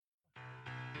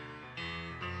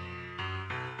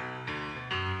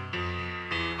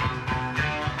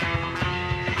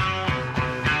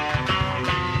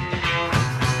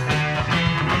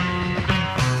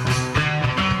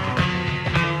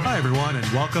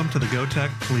Welcome to the Go Tech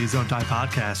Please Don't Die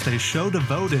podcast, a show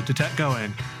devoted to tech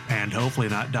going and hopefully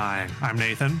not dying. I'm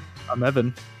Nathan. I'm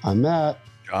Evan. I'm Matt.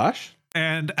 Josh.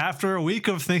 And after a week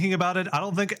of thinking about it, I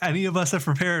don't think any of us have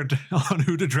prepared on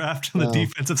who to draft on the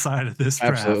defensive side of this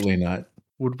draft. Absolutely not.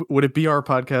 Would it be our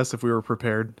podcast if we were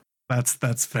prepared?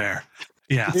 That's fair.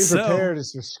 Yeah. Being prepared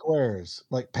is your squares,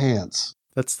 like pants.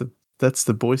 That's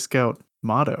the Boy Scout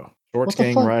motto. Shorts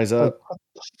gang, rise up. What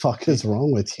the fuck is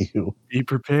wrong with you? Be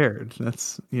prepared.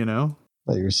 That's, I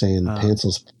thought you were saying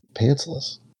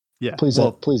pantsless. Yeah. Please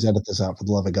edit this out for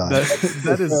the love of God.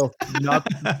 That is not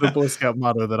the Boy Scout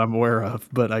motto that I'm aware of,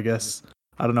 but I guess,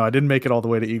 I don't know. I didn't make it all the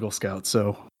way to Eagle Scout,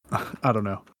 so I don't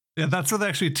know. Yeah, that's where they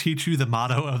actually teach you the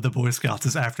motto of the Boy Scouts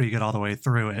is after you get all the way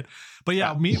through it. But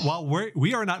yeah, while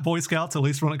we are not Boy Scouts, at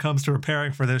least when it comes to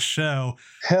preparing for this show.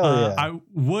 Hell yeah. I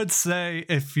would say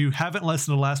if you haven't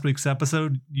listened to last week's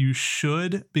episode, you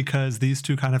should, because these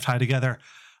two kind of tie together.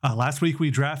 Last week,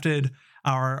 we drafted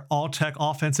our all-tech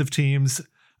offensive teams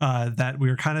that we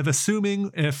were kind of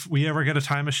assuming if we ever get a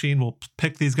time machine, we'll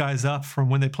pick these guys up from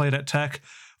when they played at Tech,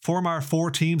 form our four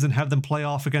teams and have them play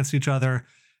off against each other.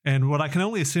 And what I can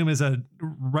only assume is a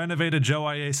renovated Joe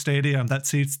IA stadium that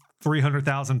seats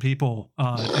 300,000 people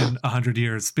in 100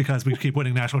 years because we keep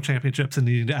winning national championships and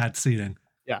needing to add seating.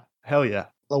 Yeah. Hell yeah.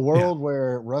 A world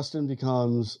where Ruston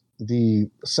becomes the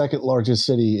second largest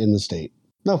city in the state.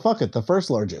 No, fuck it. The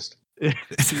first largest. Yeah,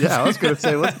 I was going to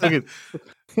say, let's think it.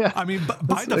 Yeah. I mean,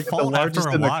 by default, after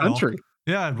a while. Country.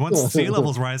 Yeah, once sea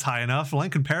levels rise high enough,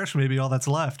 Lincoln Parish may be all that's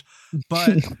left.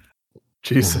 But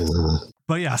Jesus.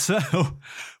 But yeah, so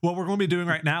what we're going to be doing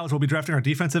right now is we'll be drafting our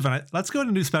defensive, and let's go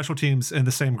to new special teams in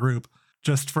the same group,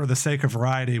 just for the sake of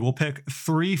variety. We'll pick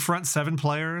 3 front 7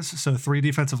 players, so 3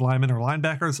 defensive linemen or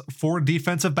linebackers, 4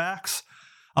 defensive backs,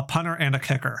 a punter, and a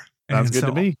kicker. Sounds and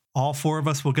good to me. All 4 of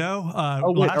us will go. Are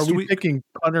we picking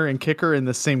punter and kicker in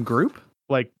the same group?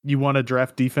 Like, you want to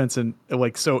draft defense and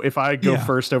so if I go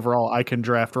first overall, I can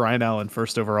draft Ryan Allen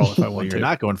first overall if I want to. You're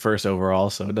not going first overall,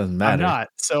 so it doesn't matter. I'm not.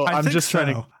 So I'm just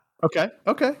trying to.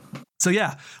 Okay. So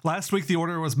yeah, last week the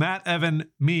order was Matt, Evan,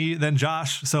 me, then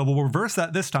Josh. So we'll reverse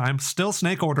that this time. Still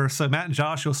snake order. So Matt and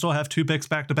Josh, you'll still have 2 picks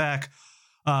back to back.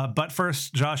 But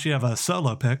first, Josh, you have a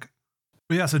solo pick.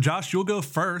 But yeah, so Josh, you'll go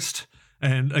first.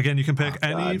 And again, you can pick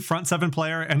any front 7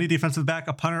 player, any defensive back,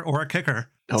 a punter, or a kicker.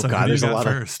 Oh so God, there's a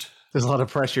lot of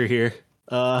pressure here.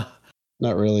 Not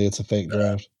really. It's a fake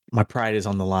draft. My pride is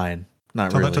on the line.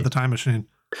 Not Tell really. that to the time machine.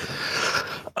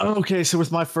 Okay, so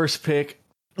with my first pick,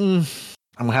 I'm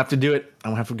gonna have to do it.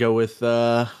 I'm gonna have to go with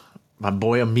my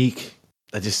boy Amik.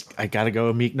 I gotta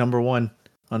go Amik number 1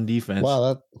 on defense.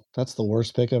 Wow, that's the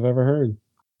worst pick I've ever heard.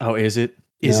 Oh, is it?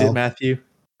 Is it, Matthew?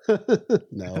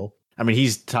 No. I mean,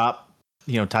 he's tied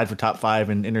for top 5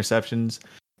 in interceptions.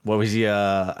 What was he?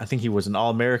 I think he was an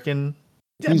All-American.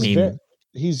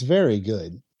 He's very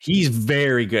good. He's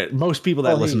very good. Most people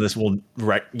that listen to this will,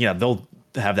 they'll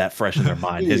have that fresh in their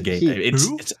mind. His game.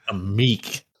 It's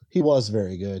Amik. He was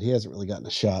very good. He hasn't really gotten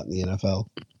a shot in the NFL.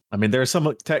 I mean, there are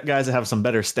some tech guys that have some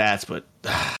better stats, but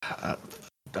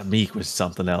Amik was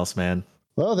something else, man.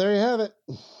 Well, there you have it.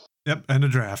 Yep, and a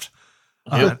draft.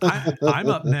 I'm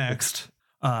up next.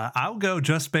 I'll go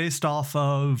just based off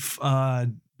of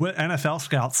what NFL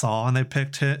scouts saw, and they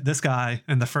picked this guy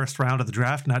in the first round of the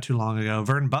draft not too long ago,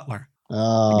 Vernon Butler.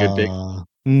 Good pick.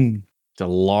 It's a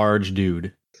large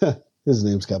dude. His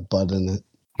name's got Bud in it.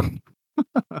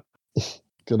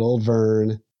 Good old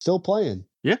Vern. Still playing.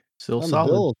 Yeah, still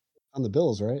solid. On the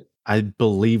Bills, right? I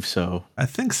believe so. I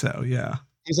think so, yeah.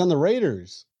 He's on the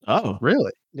Raiders. Oh,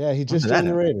 really? Yeah, he just joined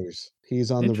the Raiders.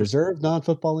 He's on the reserve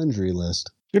non-football injury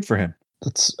list. Good for him.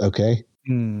 That's okay.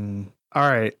 All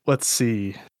right, let's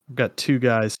see. I've got 2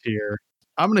 guys here.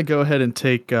 I'm going to go ahead and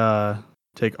take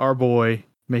our boy,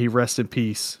 may he rest in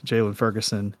peace, Jalen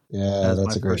Ferguson. Yeah,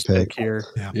 that's a great pick here.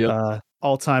 Yeah. Yep.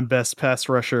 All-time best pass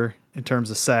rusher in terms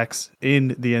of sacks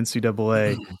in the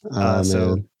NCAA.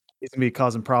 So he's going to be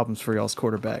causing problems for y'all's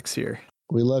quarterbacks here.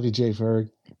 We love you, Jay Ferg.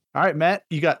 All right, Matt,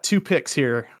 you got 2 picks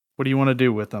here. What do you want to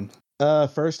do with them?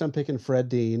 First, I'm picking Fred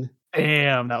Dean.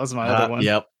 Damn, that was my other one.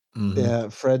 Yep. Mm-hmm. Yeah,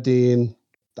 Fred Dean.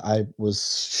 I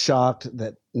was shocked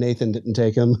that Nathan didn't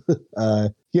take him.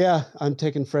 I'm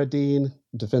taking Fred Dean,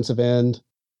 defensive end,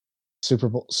 Super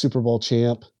Bowl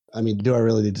champ. I mean, do I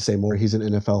really need to say more? He's an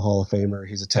NFL Hall of Famer.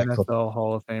 He's a NFL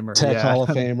Hall of Famer. Hall of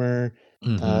Famer.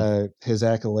 Mm-hmm. His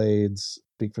accolades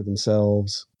speak for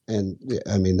themselves. And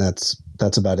I mean, that's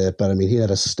about it. But I mean, he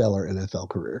had a stellar NFL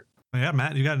career. Yeah,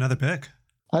 Matt, you got another pick.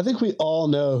 I think we all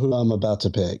know who I'm about to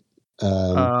pick.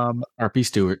 RP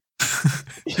Stewart.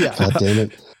 Yeah. God damn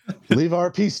it. Leave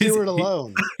RP Stewart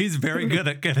alone. He's very good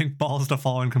at getting balls to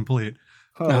fall incomplete.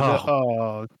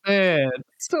 Oh man,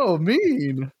 so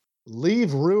mean. Leave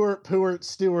Ruart Puart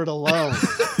Stewart alone.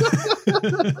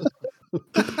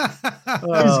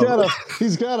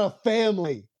 He's got a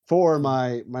family. For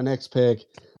my next pick,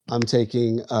 I'm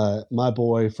taking my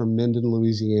boy from Minden,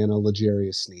 Louisiana,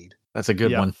 L'Jarius Sneed. That's a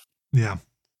good one. Yeah.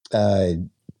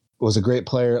 Was a great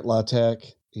player at La Tech.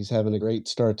 He's having a great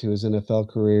start to his NFL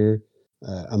career.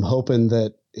 I'm hoping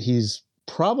that he's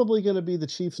probably going to be the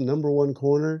Chiefs' number one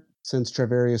corner since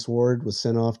Trevarius Ward was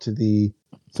sent off to the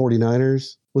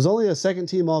 49ers. Was only a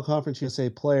second-team All-Conference USA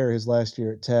player his last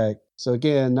year at Tech. So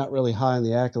again, not really high in the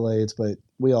accolades, but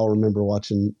we all remember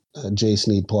watching Jay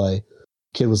Sneed play.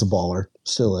 Kid was a baller,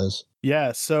 still is.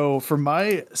 Yeah. So for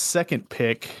my second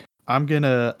pick, I'm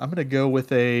gonna go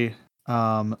with a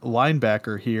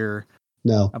linebacker here.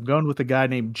 No, I'm going with a guy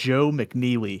named Joe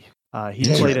McNeely. He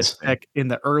Damn played it. at Tech in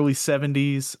the early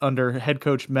 70s under head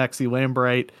coach Maxie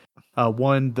Lambright.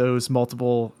 Won those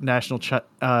multiple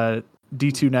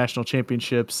D2 national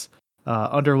championships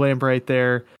under Lambright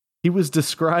there. He was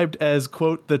described as,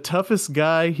 quote, the toughest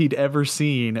guy he'd ever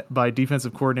seen by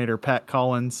defensive coordinator Pat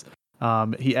Collins.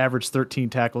 He averaged 13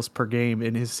 tackles per game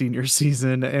in his senior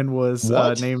season and was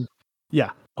named.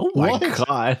 Yeah. Oh my What?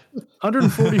 God.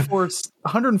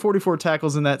 144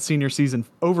 tackles in that senior season,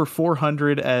 over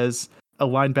 400 as a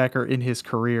linebacker in his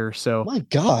career. So my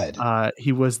God.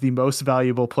 he was the most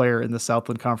valuable player in the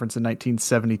Southland Conference in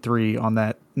 1973 on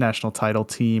that national title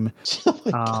team. Oh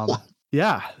my God.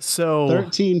 Yeah. So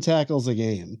 13 tackles a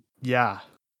game. yeah,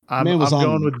 I'm Man was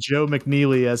going with Joe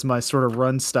McNeely as my sort of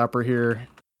run stopper here.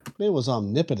 Man was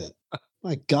omnipotent.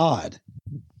 My God.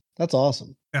 That's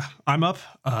awesome. Yeah, I'm up.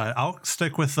 I'll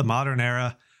stick with the modern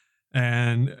era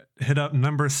and hit up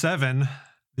number 7,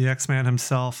 the X-Man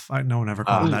himself. No one ever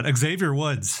called him that. Xavier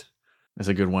Woods. That's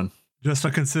a good one. Just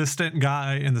a consistent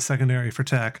guy in the secondary for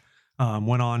Tech.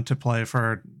 Went on to play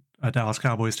for a Dallas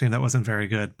Cowboys team that wasn't very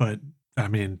good. But, I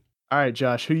mean... All right,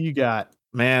 Josh, who you got?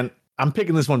 Man, I'm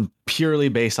picking this one purely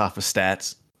based off of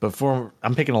stats.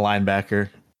 I'm picking a linebacker,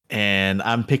 and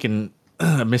I'm picking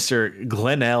Mr.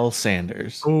 Glenn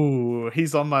Sanders. Oh,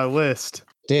 he's on my list.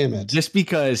 Damn it. Just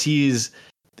because he's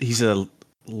a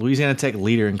Louisiana Tech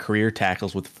leader in career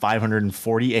tackles with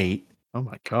 548. Oh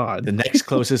my God. The next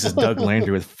closest is Doug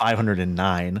Landry with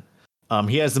 509.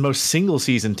 He has the most single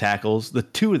season tackles. The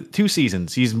two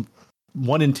seasons, he's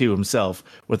 1 and 2 himself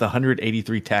with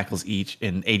 183 tackles each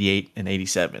in 88 and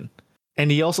 87.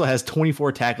 And he also has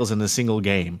 24 tackles in a single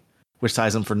game, which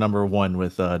ties him for number 1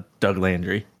 with Doug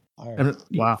Landry. All right. And,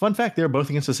 Wow. Fun fact, they're both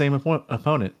against the same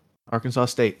opponent, Arkansas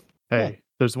State. Hey,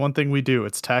 there's one thing we do.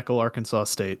 It's tackle Arkansas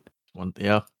State.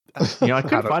 Yeah. I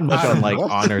couldn't find much on like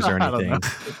honors or I don't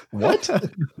anything What?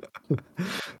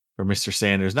 for Mr.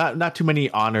 Sanders. Not too many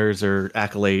honors or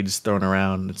accolades thrown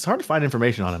around. It's hard to find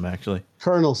information on him, actually.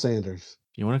 Colonel Sanders.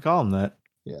 If you want to call him that.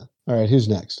 Yeah. All right. Who's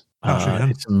next?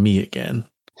 It's me again.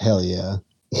 Hell yeah.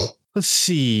 Let's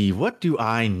see. What do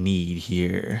I need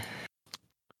here?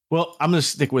 Well, I'm going to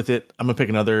stick with it. I'm going to pick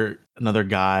another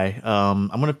guy. I'm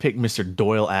going to pick Mr.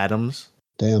 Doyle Adams.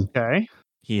 Damn. Okay.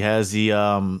 He has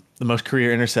the most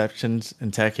career interceptions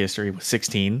in Tech history with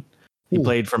 16. He Ooh.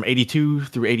 played from 82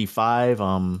 through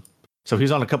 85. So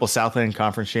he's on a couple Southland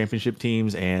Conference championship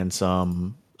teams and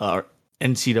some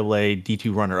NCAA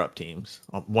D2 runner-up teams.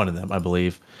 One of them, I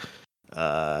believe.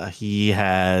 He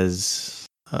has,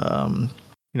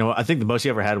 I think the most he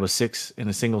ever had was 6 in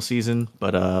a single season.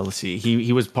 But let's see,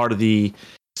 he was part of the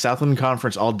Southland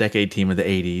Conference All-Decade team of the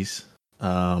 80s.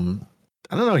 I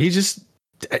don't know.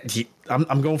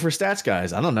 I'm going for stats,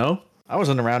 guys. I don't know. I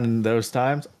wasn't around in those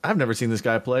times. I've never seen this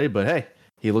guy play, but hey,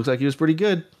 he looks like he was pretty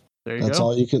good. There you That's go.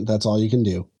 all you can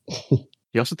do.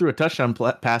 He also threw a touchdown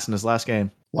pass in his last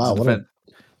game. Wow, what an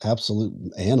absolute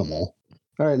animal.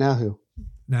 All right, now who?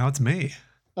 Now it's me.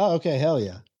 Oh, okay, hell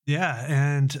yeah. Yeah,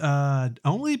 and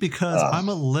only because I'm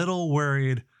a little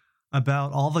worried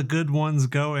about all the good ones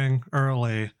going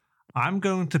early, I'm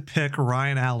going to pick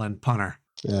Ryan Allen, punter.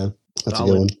 Yeah, that's Solid.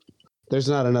 a good one. There's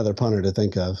not another punter to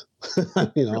think of. I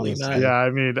mean, Really honestly. not. Yeah, I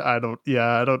mean, I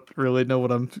don't really know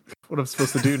what I'm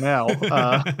supposed to do now.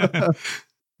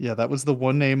 Yeah, that was the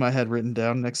one name I had written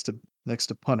down next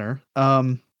to punter.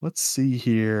 Let's see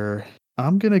here.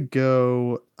 I'm gonna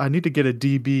go. I need to get a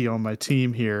DB on my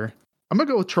team here. I'm gonna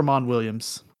go with Tremont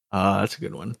Williams. That's a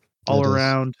good one. All That is.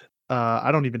 around.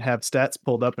 I don't even have stats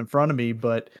pulled up in front of me,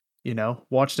 but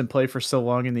watched him play for so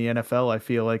long in the NFL, I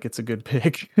feel like it's a good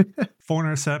pick. 4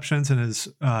 interceptions in his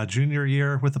junior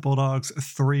year with the Bulldogs,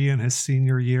 3 in his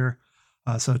senior year.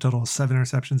 So a total of 7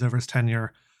 interceptions over his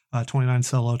tenure, 29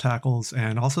 solo tackles,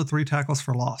 and also 3 tackles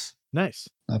for loss. Nice.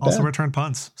 Not Also bad. returned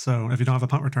punts. So if you don't have a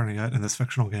punt returner yet in this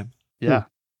fictional game. Yeah.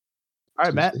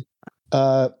 All right,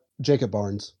 Matt. Jacob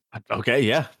Barnes. Okay,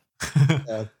 yeah.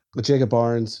 But Jacob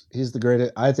Barnes, he's the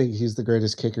greatest. I think he's the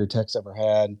greatest kicker Tech's ever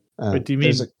had. Wait, do you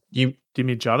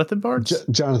mean Jonathan Barnes?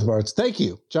 Jonathan Barnes. Thank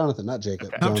you, Jonathan, not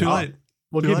Jacob. Okay. Not too late.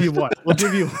 We'll give you one. We'll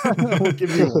give you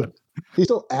one. He's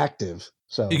still active,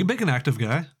 so You can pick an active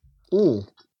guy.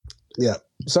 Yeah.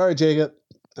 Sorry, Jacob.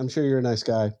 I'm sure you're a nice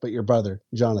guy, but your brother,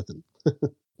 Jonathan.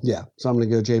 Yeah. So I'm going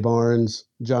to go Jay Barnes,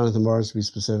 Jonathan Barnes to be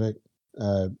specific,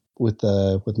 with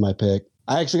my pick.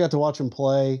 I actually got to watch him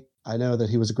play. I know that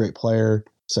he was a great player,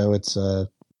 so it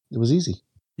was easy.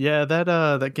 Yeah,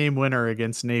 that game winner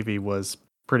against Navy was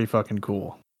pretty fucking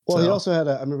cool. Well, he also had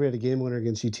I remember he had a game winner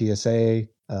against UTSA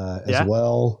as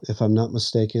well, if I'm not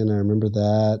mistaken. I remember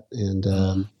that. And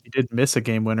he did miss a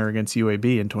game winner against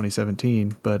UAB in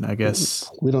 2017, but I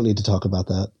guess we don't need to talk about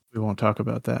that. We won't talk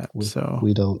about that.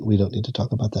 We don't need to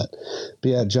talk about that. But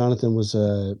yeah, Jonathan was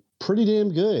pretty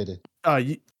damn good.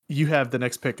 You have the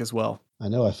next pick as well. I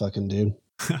know I fucking do.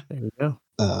 There we go.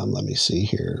 Let me see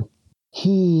here.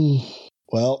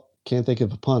 Well, can't think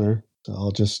of a punter, so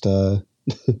I'll just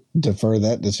defer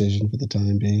that decision for the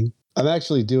time being. I'm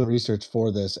actually doing research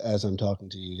for this as I'm talking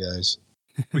to you guys.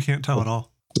 We can't tell at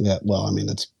all. Yeah, well, I mean,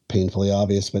 it's painfully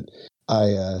obvious, but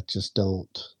I just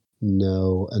don't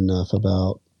know enough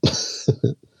about.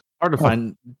 Hard to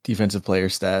find defensive player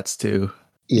stats too.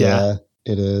 Yeah,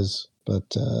 it is.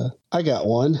 But I got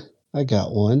one.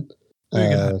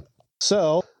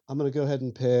 So I'm going to go ahead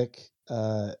and pick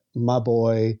my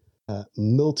boy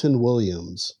Milton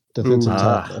Williams, defensive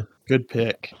tackle. Good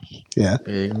pick. Yeah.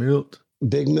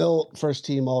 Big Milt, first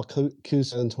team all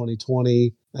CUSA in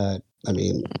 2020. I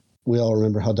mean, we all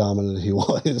remember how dominant he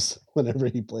was whenever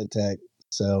he played Tech.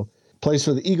 So plays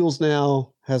for the Eagles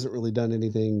now. Hasn't really done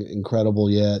anything incredible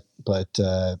yet, but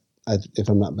if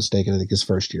I'm not mistaken, I think his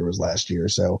first year was last year.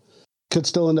 So could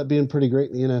still end up being pretty great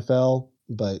in the NFL,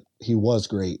 but he was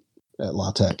great at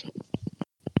La Tech.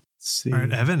 See. All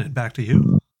right, Evan, back to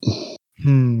you.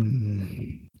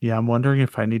 Yeah, I'm wondering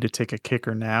if I need to take a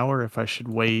kicker now or if I should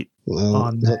wait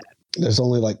on that. There's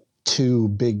only like 2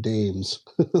 big names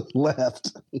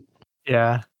left.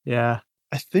 Yeah.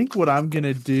 I think what I'm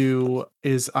gonna do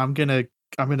is I'm gonna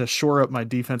shore up my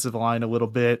defensive line a little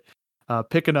bit.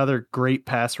 Pick another great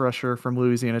pass rusher from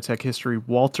Louisiana Tech history,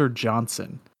 Walter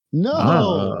Johnson.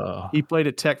 No, he played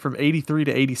at Tech from 83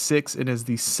 to 86 and is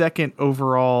the second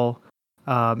overall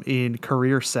in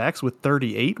career sacks with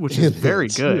 38, which is very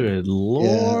good. Good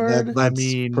Lord. Yeah, that's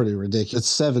pretty ridiculous.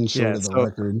 7 short of the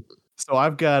record. So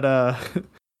I've got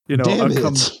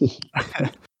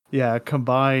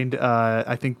combined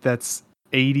I think that's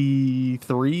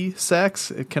 83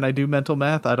 sacks. Can I do mental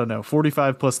math? I don't know.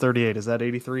 45 plus 38, is that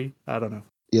 83? I don't know.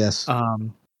 Yes.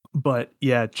 But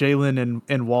yeah, Jalen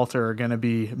and Walter are going to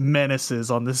be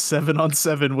menaces on this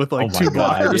 7-on-7 with like 2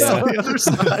 blockers on the other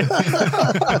side.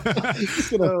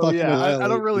 I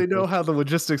don't really know how the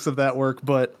logistics of that work,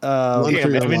 but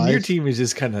your team is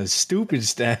just kind of stupid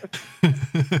stat.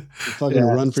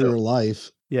 Run for your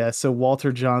life. Yeah, so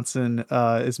Walter Johnson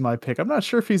is my pick. I'm not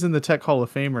sure if he's in the Tech Hall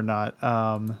of Fame or not.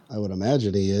 I would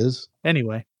imagine he is.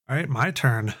 Anyway. All right, my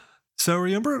turn. So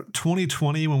remember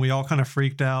 2020 when we all kind of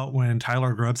freaked out when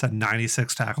Tyler Grubbs had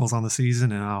 96 tackles on the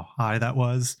season and how high that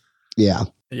was? Yeah.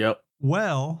 Yep.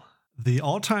 Well, the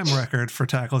all-time record for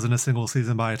tackles in a single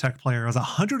season by a Tech player was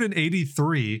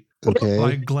 183 by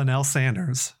Glenell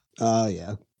Sanders.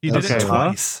 Yeah. He did it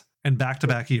twice in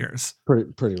back-to-back years.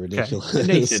 Pretty ridiculous.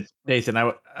 Okay. Nathan,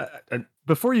 I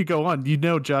before you go on,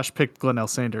 Josh picked Glenell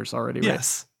Sanders already, right?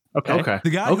 Yes. Okay.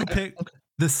 The guy who picked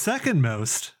the second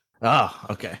most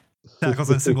okay. tackles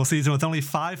in a single season with only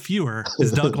 5 fewer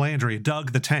is Doug Landry.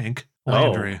 Doug the Tank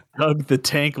Landry. Doug the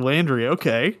Tank Landry.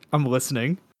 Okay. I'm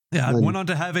listening. Yeah, went on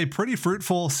to have a pretty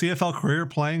fruitful CFL career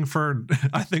playing for,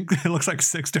 I think it looks like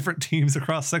 6 different teams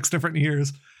across 6 different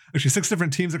years. Actually, 6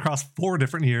 different teams across 4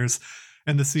 different years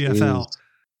in the CFL. Jeez.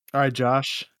 All right,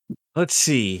 Josh. Let's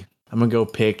see. I'm going to go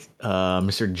pick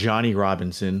Mr. Johnny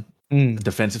Robinson,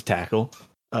 defensive tackle.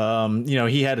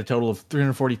 He had a total of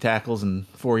 340 tackles in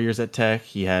 4 years at Tech.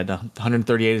 He had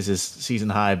 138 as his season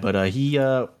high, but he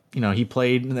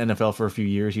played in the NFL for a few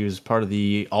years. He was part of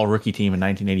the all-rookie team in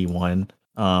 1981.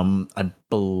 I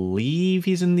believe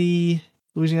he's in the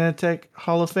Louisiana Tech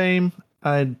Hall of Fame.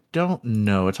 I don't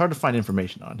know. It's hard to find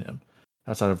information on him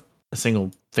outside of a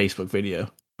single Facebook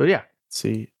video. But yeah. Let's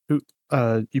see. Who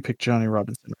you picked Johnny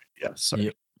Robinson, right? Yeah, sorry.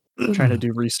 Yep. I'm trying to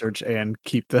do research and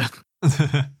keep the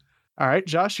All right,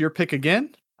 Josh, your pick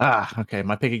again? Okay,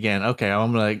 my pick again. Okay,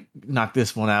 I'm going to knock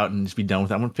this one out and just be done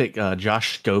with it. I'm going to pick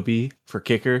Josh Scobie for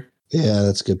kicker. Yeah,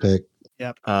 that's a good pick.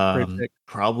 Yep, great pick.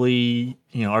 Probably,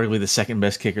 arguably the second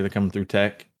best kicker that coming through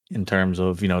Tech. in terms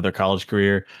of their college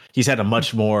career. He's had a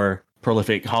much more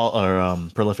prolific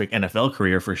prolific NFL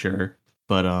career for sure.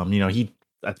 But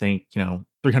I think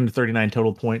 339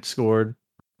 total points scored,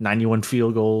 91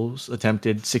 field goals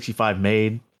attempted, 65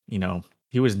 made.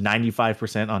 He was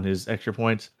 95% on his extra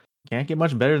points. Can't get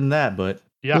much better than that, but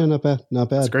Yeah, not bad. Not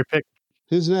bad. that's a great pick.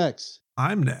 Who's next?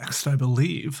 I'm next, I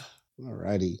believe.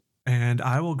 Alrighty. And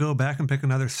I will go back and pick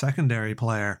another secondary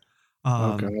player.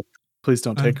 Oh God! Please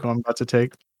don't take who I'm about to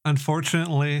take.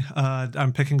 Unfortunately,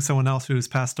 I'm picking someone else who's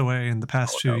passed away in the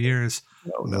past 2 years.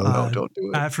 No, don't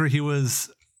do it. After he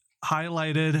was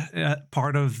highlighted at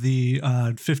part of the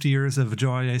 50 years of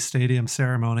Joy Stadium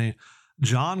ceremony,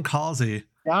 John Causey.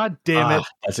 God damn it!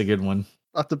 That's a good one.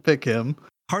 Not to pick him.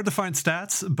 Hard to find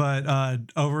stats, but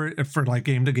over for like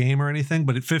game to game or anything.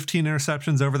 But at 15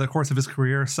 interceptions over the course of his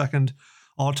career, second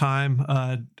all time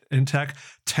in Tech,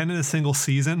 10 in a single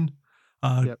season,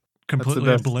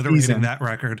 completely obliterating that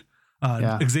record.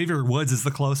 Xavier Woods is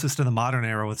the closest in the modern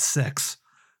era with 6.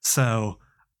 So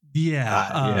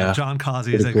John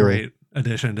Causey is a great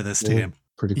addition to this team.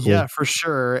 Pretty cool. Yeah, for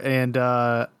sure. And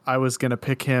I was going to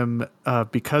pick him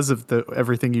because of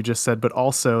everything you just said, but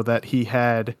also that he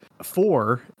had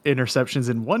 4 interceptions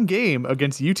in one game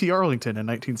against UT Arlington in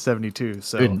 1972.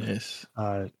 So goodness.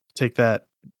 Take that,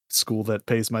 school that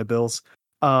pays my bills.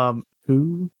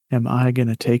 Who am I going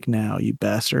to take now, you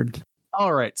bastard?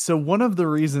 All right. So one of the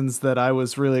reasons that I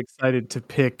was really excited to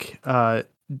pick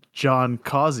John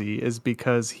Causey is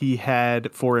because he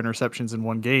had 4 interceptions in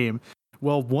one game.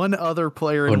 Well, one other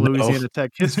player in Louisiana Tech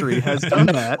history has done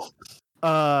that.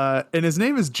 And his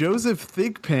name is Joseph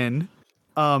Thigpen,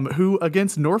 who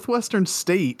against Northwestern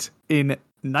State in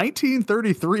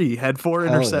 1933 had 4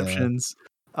 interceptions.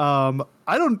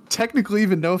 I don't technically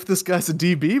even know if this guy's a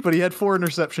DB, but he had 4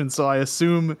 interceptions. So I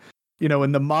assume,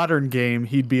 in the modern game,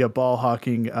 he'd be a ball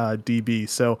hawking DB.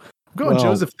 So I'm going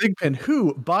Joseph Thigpen,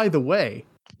 who, by the way,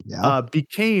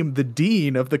 became the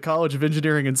dean of the College of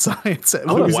Engineering and Science at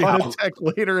Louisiana Tech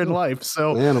later in life.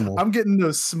 So I'm getting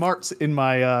those smarts in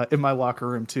my locker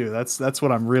room too. That's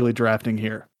what I'm really drafting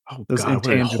here. Oh God,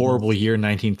 what a horrible year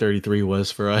 1933 was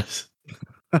for us.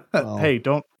 Hey, you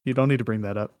don't need to bring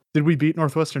that up. Did we beat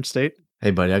Northwestern State?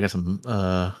 Hey buddy, I got some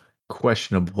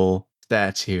questionable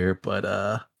stats here, but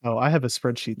I have a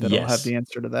spreadsheet that'll have the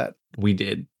answer to that. We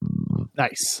did.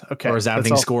 Nice. Okay. A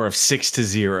resounding score of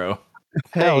 6-0.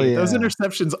 Hey, those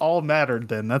interceptions all mattered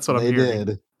then. That's what I'm hearing.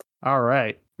 Did. All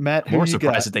right. Matt, who more you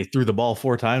surprised got? that they threw the ball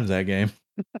 4 times that game.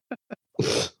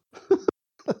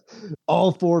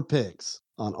 All 4 picks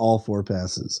on all 4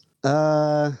 passes.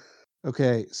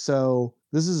 Okay, so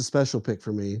this is a special pick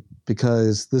for me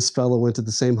because this fellow went to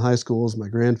the same high school as my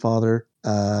grandfather,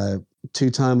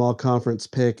 2-time all-conference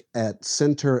pick at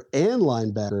center and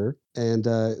linebacker, and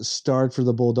starred for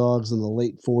the Bulldogs in the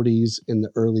late 40s and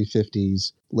the early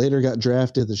 50s. Later got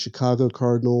drafted to the Chicago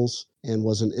Cardinals and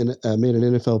was made an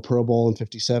NFL Pro Bowl in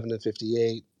 57 and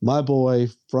 58. My boy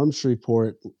from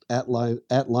Shreveport at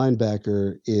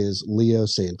linebacker is Leo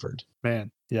Sanford.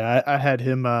 Man, yeah, I had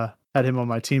him on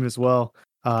my team as well.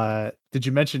 Did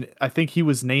you mention? I think he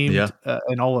was named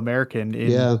an All-American in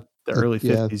the early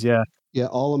 50s. Yeah,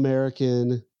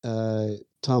 All-American.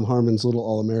 Tom Harmon's Little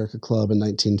All-America Club in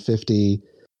 1950.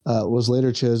 Was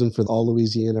later chosen for the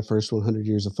All-Louisiana First 100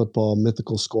 Years of Football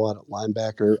Mythical Squad at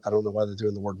linebacker. I don't know why they're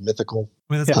doing the word mythical.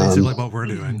 I mean, that's basically what we're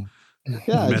doing.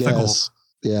 Yeah, I guess.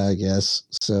 Yeah, I guess.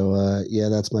 So,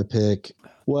 that's my pick.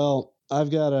 Well, I've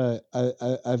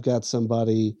got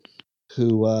somebody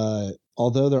who,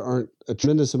 although there aren't a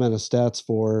tremendous amount of stats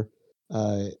for,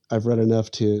 I've read enough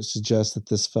to suggest that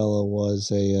this fellow was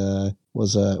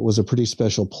a pretty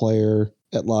special player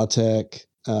at La Tech.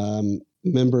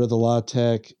 Member of the La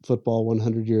Tech football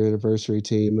 100-year anniversary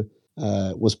team,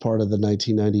 was part of the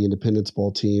 1990 Independence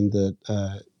Bowl team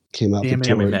that came out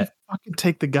victorious. Fucking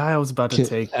take the guy I was about to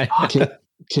take.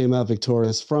 Came out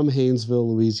victorious from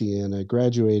Haynesville, Louisiana.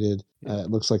 Graduated.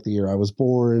 It looks like the year I was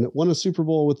born. Won a Super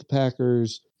Bowl with the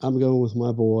Packers. I'm going with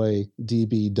my boy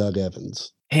DB Doug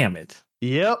Evans. Damn it.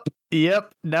 Yep.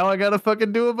 Now I gotta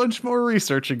fucking do a bunch more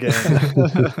research again.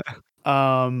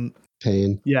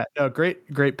 Pain. Yeah, no, great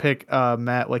pick,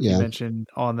 Matt. Like you mentioned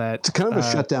on that, it's kind of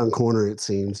a shutdown corner. It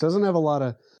seems doesn't have a lot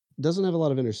of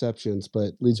interceptions,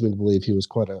 but leads me to believe he was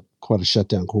quite a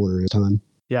shutdown corner at the time.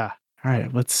 Yeah. All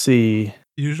right. Let's see.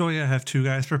 Usually, I have 2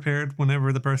 guys prepared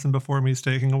whenever the person before me is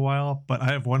taking a while, but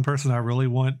I have one person I really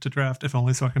want to draft, if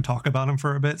only so I can talk about him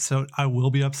for a bit. So I will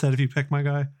be upset if you pick my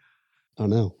guy. Oh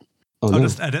no! I'll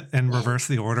just edit and reverse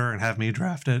the order and have me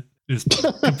draft it. Just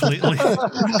completely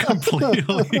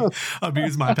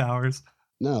abuse my powers.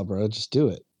 No, bro, just do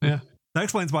it. Yeah. That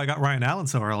explains why I got Ryan Allen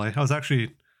so early. I was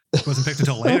actually It wasn't picked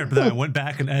until later, but then I went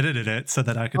back and edited it so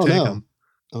that I could take him.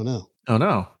 Oh no! Oh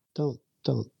no!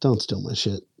 Don't steal my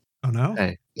shit. Oh no!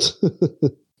 Hey,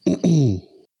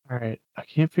 All right. I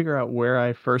can't figure out where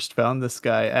I first found this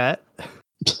guy at.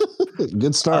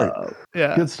 Good start.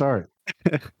 Yeah. Good start.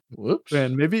 whoops.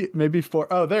 Man, maybe four.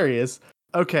 Oh, there he is.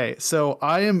 Okay, so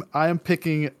I am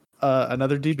picking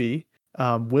another DB,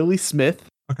 Willie Smith.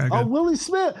 Okay, good. Oh, Willie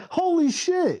Smith! Holy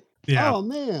shit! Yeah. Oh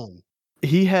man.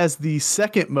 He has the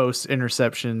second most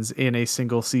interceptions in a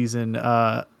single season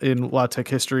in La Tech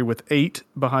history, with 8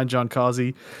 behind John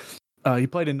Causey. He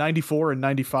played in 94 and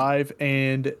 95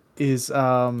 and is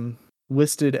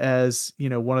listed as,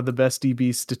 one of the best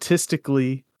DBs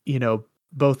statistically,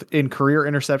 both in career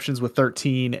interceptions with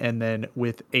 13 and then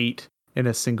with 8 in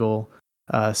a single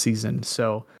season.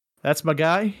 So that's my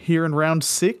guy here in round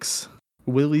 6,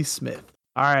 Willie Smith.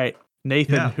 All right,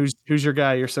 Nathan, who's your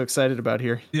guy you're so excited about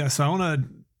here? Yeah, so I want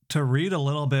to read a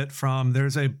little bit from,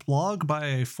 there's a blog by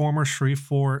a former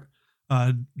Shreveport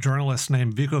journalist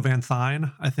named Vico Van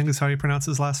Thyn, I think is how you pronounce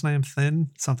his last name, Thin,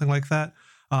 something like that.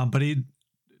 But he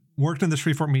worked in the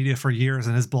Shreveport media for years,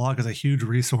 and his blog is a huge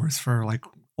resource for like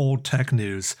old tech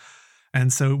news.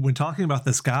 And so when talking about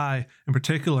this guy in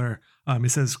particular, he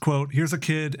says, quote, here's a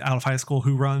kid out of high school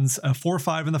who runs a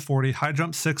 4.5 in the 40, high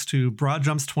jump 6'2", broad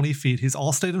jumps 20 feet. He's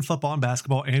all state in football and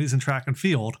basketball, and he's in track and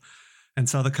field. And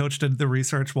so the coach did the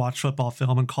research, watched football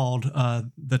film, and called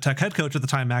the Tech head coach at the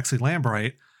time, Maxie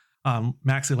Lambright.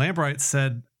 Maxie Lambright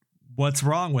said, what's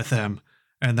wrong with him?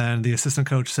 And then the assistant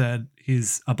coach said,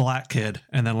 he's a black kid.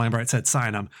 And then Lambright said,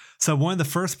 sign him. So one of the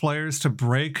first players to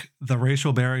break the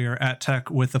racial barrier at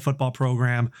Tech with the football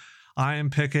program, I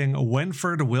am picking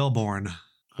Winford Wilborn,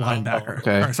 linebacker.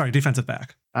 Okay. Or, sorry, defensive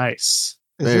back. Nice.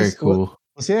 Very cool.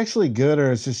 Was he actually good,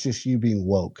 or is this just you being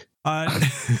woke?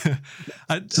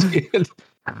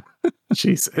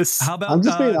 Jesus. How I'm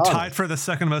just being about honest. tied for the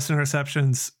second most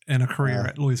interceptions in a career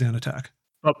at Louisiana Tech?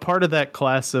 But part of that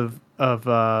class of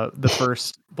the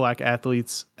first black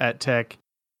athletes at Tech,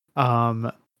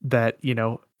 that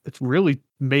it's really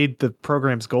made the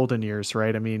program's golden years,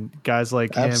 right? I mean, guys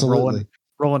like him, Absolutely.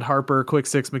 Roland Harper, Quick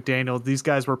Six McDaniel, these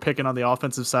guys were picking on the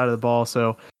offensive side of the ball,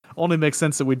 so only makes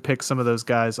sense that we'd pick some of those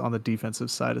guys on the defensive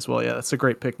side as well. Yeah, that's a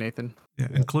great pick, Nathan. Yeah,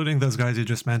 including those guys you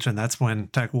just mentioned. That's when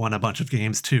Tech won a bunch of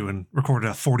games too and recorded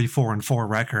a 44-4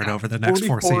 record over the next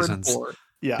 4 seasons.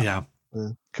 Yeah.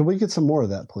 Can we get some more of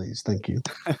that, please? Thank you.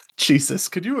 Jesus,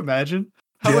 could you imagine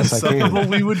how Yes, I can. unsuckable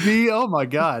we would be? Oh my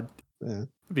God. Yeah.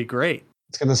 It'd be great.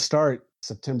 It's going to start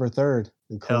September 3rd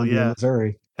in Columbia, yeah.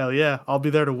 Missouri. Hell yeah. I'll be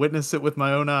there to witness it with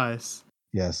my own eyes.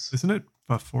 Yes. Isn't it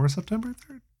before September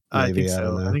 3rd? I Maybe, think I so.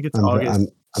 don't know. I think it's I'm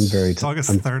August. I'm very It's August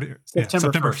I'm- 30th. Yeah, September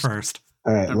September 1st.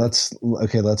 All right,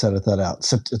 September. let's edit that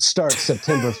out. It starts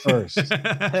September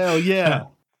 1st. Hell yeah.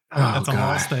 That's all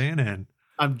God. staying in.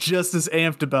 I'm just as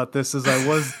amped about this as I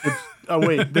was. Oh,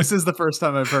 wait. This is the first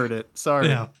time I've heard it. Sorry.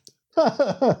 Yeah.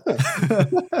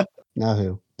 Now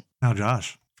who? Now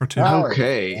Josh for 2. Oh,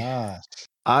 Okay. gosh.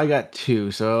 I got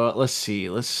 2. So let's see.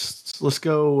 Let's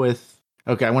go with.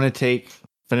 Okay, I want to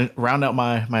round out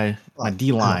my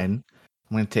D line.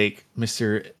 I'm going to take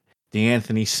Mr.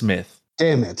 DeAnthony Smith.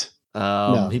 Damn it. He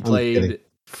I'm kidding. played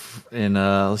in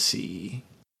let's see.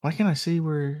 Why can't I see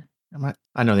where am I?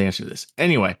 I know the answer to this.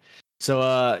 Anyway,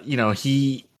 so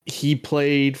he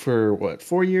played for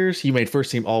 4 years. He made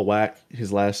first team all WAC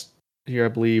his last year, I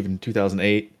believe, in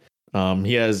 2008.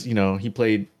 He has, he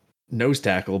played nose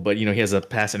tackle, but he has a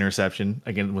pass interception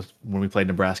again when we played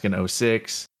Nebraska in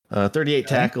 06. 38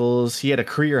 tackles. He had a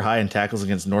career high in tackles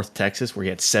against North Texas, where he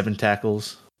had 7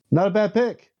 tackles. Not a bad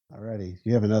pick. Alrighty.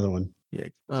 You have another one. Yeah.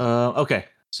 Okay.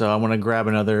 So I want to grab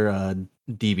another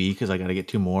DB because I got to get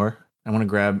 2 more. I want to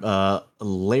grab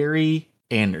Larry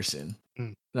Anderson.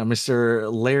 Now,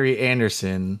 Mr. Larry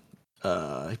Anderson,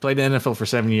 he played in the NFL for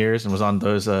 7 years and was on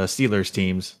those Steelers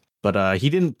teams. But he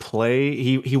didn't play.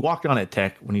 He walked on at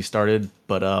Tech when he started.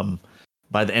 But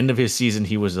by the end of his season,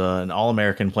 he was an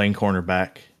All-American playing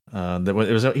cornerback. He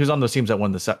was on those teams that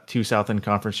won the 2 South End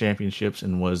Conference championships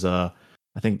and was, I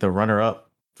think, the runner-up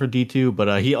for D2.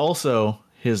 But he also,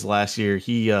 his last year,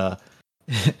 he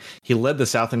led the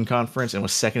South End Conference and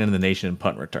was second in the nation in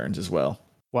punt returns as well.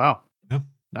 Wow. Yeah.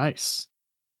 Nice.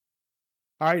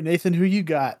 All right, Nathan, who you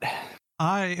got?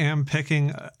 I am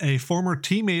picking a former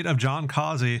teammate of John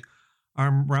Causey.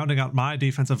 I'm rounding out my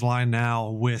defensive line now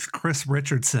with Chris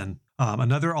Richardson,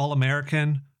 another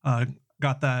All-American.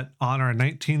 Got that honor in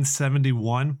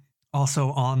 1971,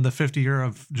 also on the 50-year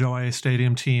of Joe A.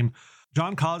 Stadium team.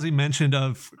 John Causey mentioned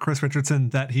of Chris Richardson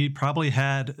that he probably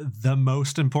had the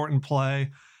most important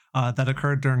play that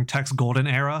occurred during Tech's golden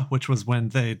era, which was when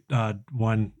they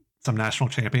won some national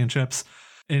championships.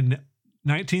 In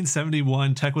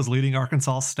 1971, Tech was leading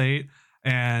Arkansas State,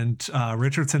 and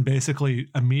Richardson basically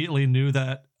immediately knew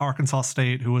that Arkansas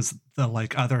State, who was the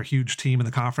other huge team in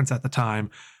the conference at the time,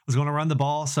 was going to run the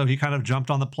ball. So he kind of jumped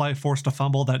on the play, forced a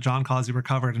fumble that John Causey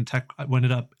recovered, and Tech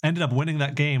ended up winning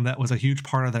that game. That was a huge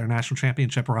part of their national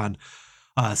championship run.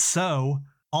 So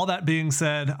all that being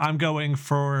said, I'm going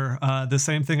for the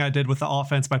same thing I did with the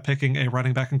offense by picking a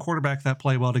running back and quarterback that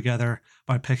play well together,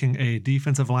 by picking a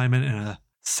defensive lineman and a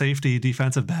safety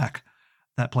defensive back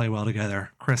that play well together.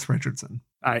 Chris Richardson.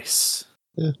 Nice.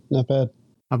 Yeah, not bad.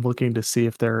 I'm looking to see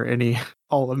if there are any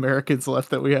All-Americans left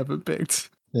that we haven't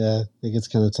picked. Yeah, I think it's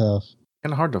kind of tough.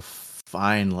 Kind of hard to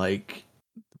find.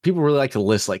 People really like to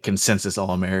list consensus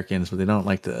All-Americans, but they don't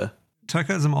like to. Tech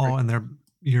has them all in their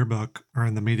yearbook or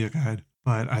in the media guide,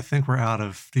 but I think we're out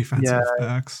of defensive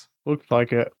backs. Looks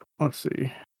like it. Let's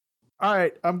see. All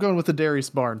right, I'm going with the Darius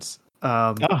Barnes.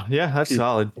 That's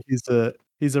solid.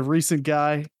 He's a recent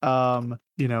guy.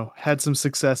 Had some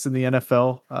success in the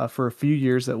NFL for a few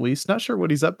years at least. Not sure what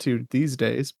he's up to these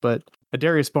days, but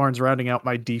Darius Barnes rounding out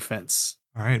my defense.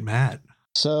 All right, Matt.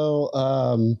 So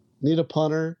need a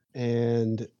punter,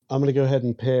 and I'm going to go ahead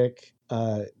and pick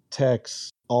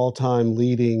Tech's all-time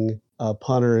leading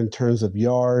punter in terms of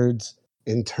yards,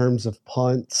 in terms of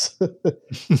punts,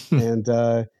 and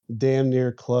damn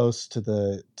near close to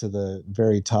the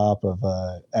very top of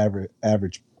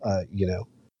average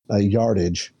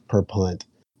yardage per punt.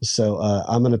 So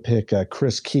I'm going to pick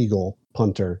Chris Keagle,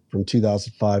 punter from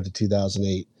 2005 to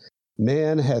 2008.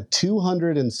 Man had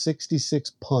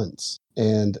 266 punts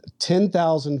and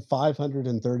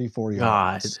 10,534 yards.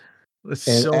 God,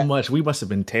 that's so much. We must have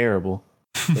been terrible.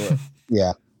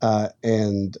 Yeah.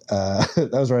 And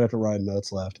that was right after Ryan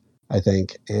Moats left, I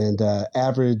think, and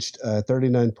averaged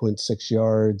 39.6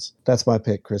 yards. That's my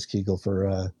pick, Chris Keagle,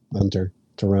 for punter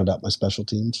to round out my special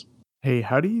teams. Hey,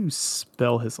 how do you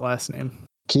spell his last name?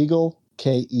 Keagle,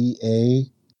 Keagle.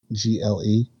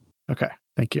 Okay,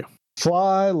 thank you.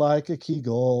 Fly like a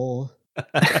Keagle.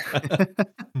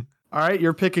 All right,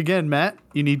 your pick again, Matt.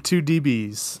 You need 2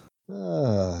 DBs.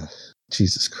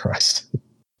 Jesus Christ.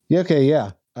 Okay,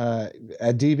 yeah.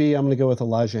 At DB, I'm going to go with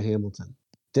Elijah Hamilton.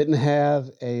 Didn't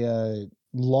have a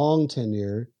long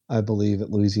tenure, I believe, at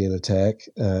Louisiana Tech.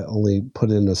 Only put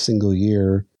in a single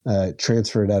year.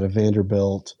 Transferred out of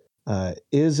Vanderbilt.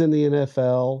 Is in the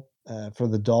NFL for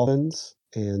the Dolphins.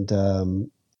 And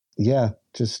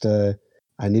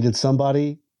I needed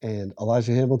somebody. And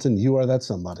Elijah Hamilton, you are that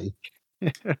somebody.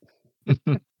 All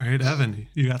right, Evan,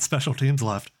 you got special teams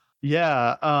left.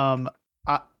 Yeah, I'm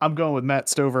going with Matt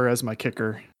Stover as my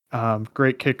kicker.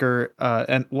 Great kicker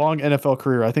and long NFL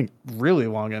career. I think really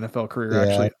long NFL career,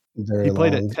 actually. He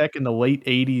played at Tech in the late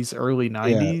 80s, early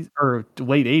 90s, or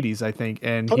late 80s, I think.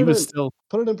 And put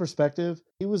it in perspective.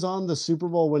 He was on the Super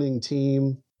Bowl winning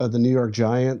team of the New York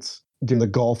Giants during the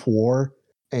Gulf War.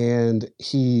 And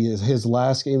his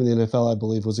last game in the NFL, I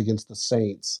believe, was against the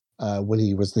Saints when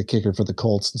he was the kicker for the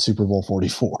Colts in Super Bowl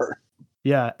 44.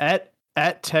 Yeah, at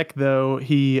Tech, though,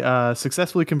 he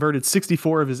successfully converted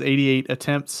 64 of his 88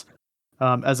 attempts.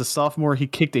 As a sophomore, he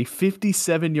kicked a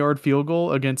 57-yard field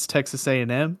goal against Texas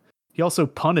A&M. He also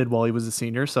punted while he was a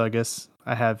senior, so I guess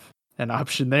I have an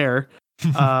option there.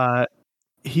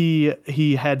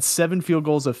 He had 7 field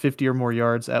goals of 50 or more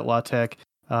yards at La Tech,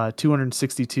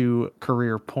 262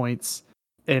 career points.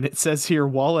 And it says here,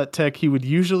 while at Tech, he would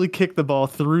usually kick the ball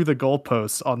through the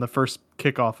goalposts on the first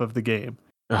kickoff of the game.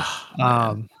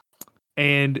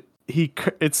 And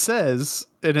it says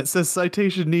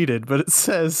citation needed, but it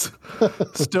says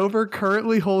Stover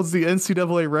currently holds the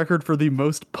NCAA record for the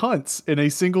most punts in a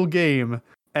single game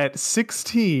at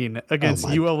 16 against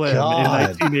ULM in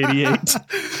 1988.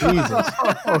 Jesus.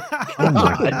 Oh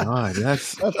my God.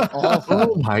 That's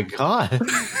awful. Oh my God.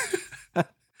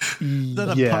 Is that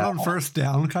a punt on first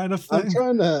down kind of thing?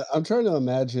 I'm trying to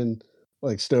imagine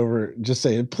like Stover just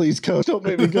saying, "Please, coach, don't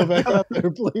make me go back out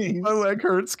there, please. My leg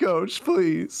hurts, coach,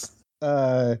 please."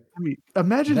 I mean,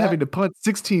 imagine having to punt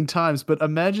 16 times, but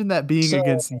imagine that being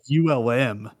against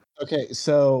ULM. Okay,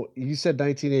 so you said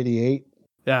 1988.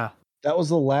 Yeah. That was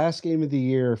the last game of the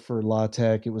year for La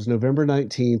Tech. It was November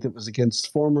 19th. It was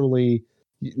against formerly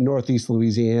Northeast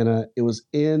Louisiana. It was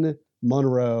in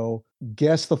Monroe.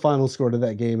 Guess the final score to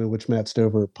that game in which Matt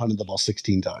Stover punted the ball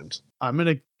 16 times. I'm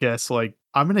gonna guess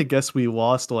we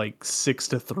lost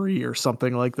 6-3 or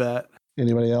something like that.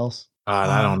 Anybody else?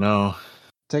 I don't know.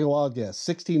 Take a wild guess.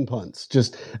 16 punts.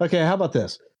 Okay, how about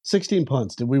this? 16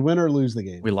 punts. Did we win or lose the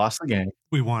game? We lost the game.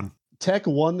 We won. Tech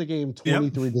won the game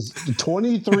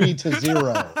 23 to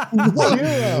 0.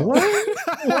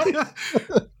 What?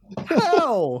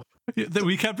 How? That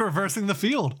we kept reversing the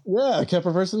field. Yeah, I kept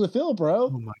reversing the field, Oh bro.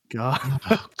 my god.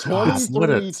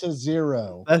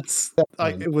 23-0. That's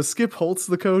like, was Skip Holtz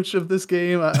the coach of this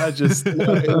game? I just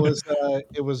No,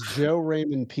 it was Joe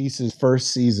Raymond Peace's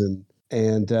first season,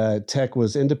 and Tech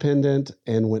was independent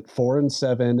and went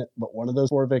 4-7. But one of those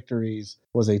 4 victories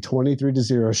was a 23-0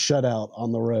 shutout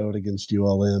on the road against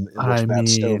ULM, in which Matt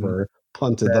Stover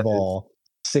punted the ball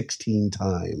 16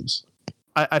 times.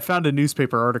 I found a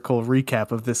newspaper article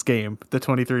recap of this game, the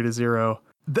 23-0.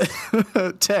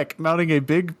 Tech mounting a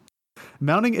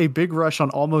big rush on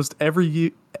almost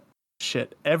every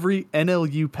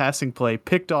NLU passing play,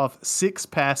 picked off 6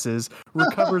 passes,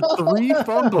 recovered 3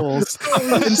 fumbles,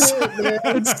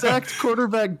 and sacked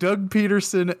quarterback Doug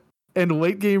Peterson and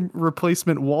late game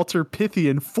replacement Walter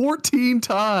Pythian 14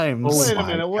 times. Wait a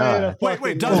minute,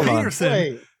 wait, Doug Peterson.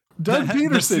 Wait. Doug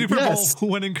Peterson, the Super Bowl yes.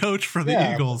 winning coach for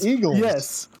the Eagles.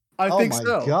 Yes, I think so.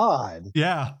 Oh my god!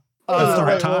 Yeah, that's the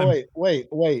right time. Wait.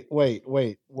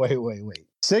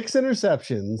 6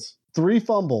 interceptions, 3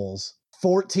 fumbles,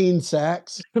 14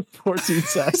 sacks. 14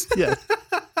 sacks. Yeah.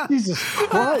 Jesus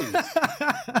Christ!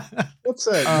 What's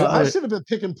that? I should have been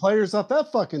picking players off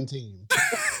that fucking team.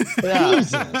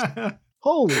 Jesus!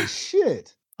 Holy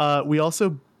shit! We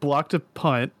also blocked a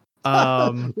punt.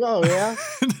 Oh yeah,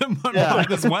 yeah,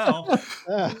 as well.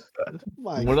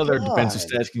 What other defensive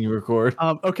stats can you record?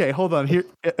 Okay, hold on. Here,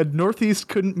 Northeast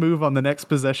couldn't move on the next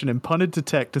possession and punted to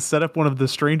Tech to set up one of the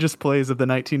strangest plays of the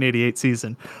 1988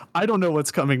 season. I don't know what's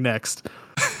coming next.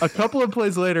 A couple of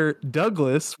plays later,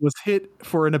 Douglas was hit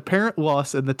for an apparent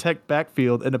loss in the Tech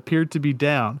backfield and appeared to be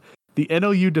down. The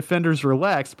NLU defenders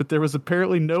relaxed, but there was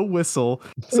apparently no whistle,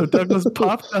 so Douglas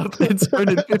popped up and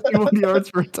sprinted 51 yards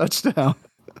for a touchdown.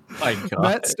 My God.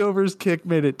 Matt Stover's kick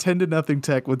made it 10-0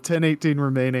 Tech with 10:18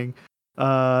 remaining.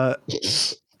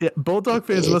 Bulldog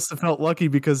fans must have felt lucky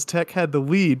because Tech had the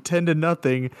lead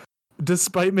 10-0,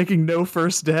 despite making no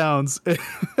first downs. And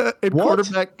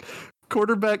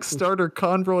quarterback starter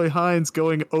Conroy Hines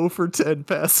going 0 for 10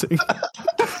 passing.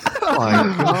 Oh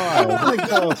my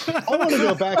God. I want to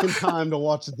go back in time to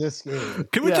watch this game.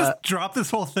 Can we just drop this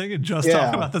whole thing and just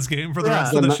talk about this game for the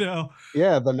rest of the show?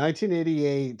 Yeah, the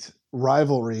 1988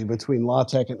 rivalry between La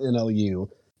Tech and NLU.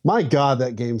 My God,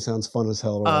 that game sounds fun as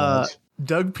hell to watch.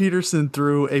 Doug Peterson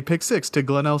threw a pick 6 to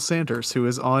Glenn L. Sanders, who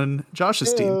is on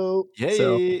Josh's team. Yay.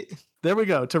 So, there we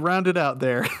go, to round it out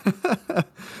there.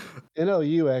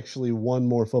 NLU actually won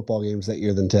more football games that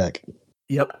year than Tech.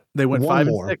 Yep. They went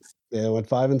 5-6. Yeah, went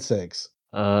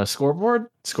 5-6. Scoreboard.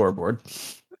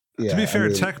 Yeah, to be fair,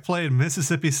 Tech played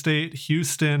Mississippi State,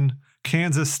 Houston,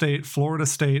 Kansas State, Florida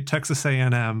State, Texas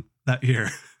A&M that year.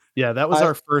 Yeah, that was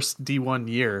our first D1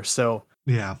 year. So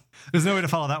yeah, there's no way to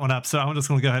follow that one up. So I'm just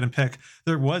going to go ahead and pick.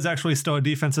 There was actually still a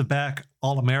defensive back,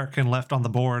 All-American left on the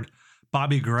board,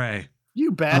 Bobby Gray.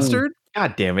 You bastard!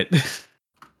 God damn it!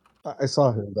 I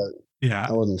saw him, but yeah,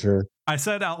 I wasn't sure. I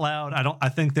said out loud, I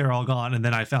think they're all gone, and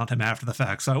then I found him after the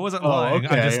fact, so I wasn't lying.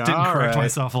 Okay. I just didn't correct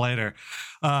myself later.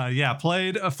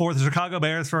 Played for the Chicago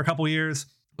Bears for a couple years.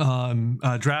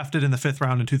 Drafted in the 5th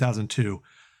round in 2002.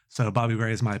 So Bobby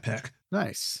Gray is my pick.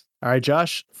 Nice. All right,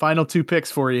 Josh, final 2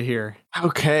 picks for you here.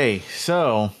 Okay,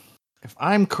 so if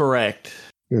I'm correct,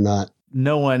 you're not.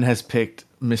 No one has picked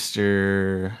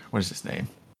Mr. What is his name?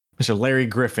 Mr. Larry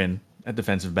Griffin at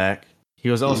defensive back. He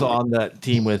was also on that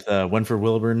team with Winford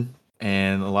Wilburn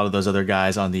and a lot of those other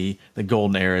guys on the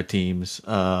golden era teams.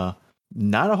 Not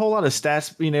a whole lot of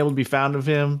stats being able to be found of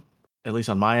him, at least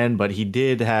on my end, but he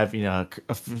did have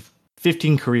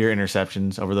 15 career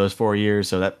interceptions over those 4 years,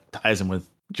 so that ties him with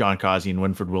John Causey and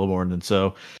Winford Wilburn, and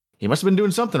so he must have been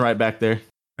doing something right back there.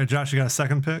 Hey, Josh, you got a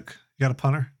second pick? You got a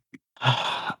punter?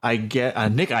 I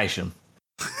get Nick Isham.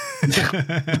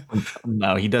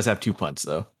 No, he does have 2 punts,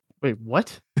 though. Wait,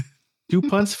 what? 2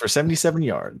 punts for 77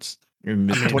 yards in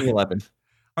 2011.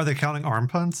 Are they counting arm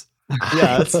punts?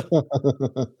 Yeah.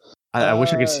 I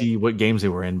wish I could see what games they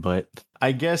were in, but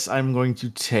I guess I'm going to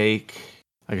take,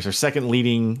 our second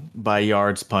leading by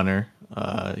yards punter,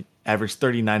 average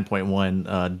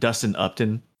 39.1, Dustin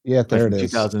Upton. Yeah, there it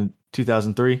is.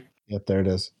 2003. Yep, there it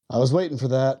is. I was waiting for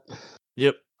that.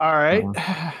 Yep. All right.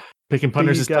 Picking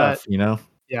punters is tough,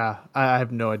 Yeah, I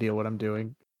have no idea what I'm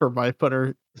doing for my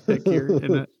punter pick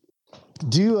here.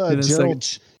 Do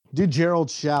Gerald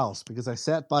Schaus, because I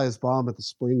sat by his mom at the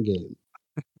spring game.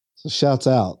 So shouts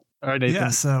out. All right, Nathan. Yeah,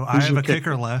 so I have a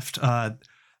kicker left.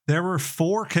 There were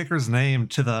 4 kickers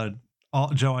named to the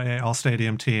Joe IA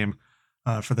All-Stadium team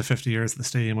for the 50 years the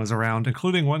stadium was around,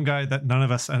 including one guy that none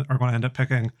of us are going to end up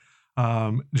picking,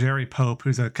 Jerry Pope,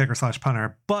 who's a kicker /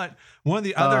 punter. But one of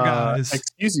the other guys,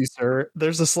 excuse you, sir,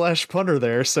 there's a / punter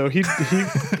there, so he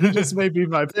just may be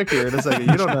my pick here in a second.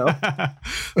 You don't know.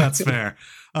 That's fair.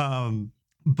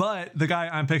 But the guy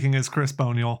I'm picking is Chris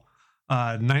Bonial,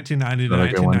 1990 to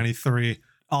 1993.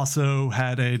 Also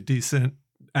had a decent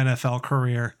NFL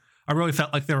career. I really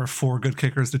felt like there were 4 good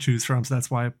kickers to choose from, so that's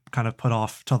why I kind of put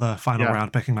off till the final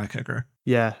round picking my kicker.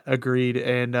 Yeah, agreed.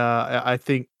 And I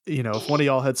think, if one of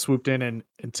y'all had swooped in and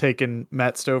taken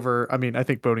Matt Stover, I mean, I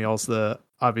think Bonial's the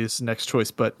obvious next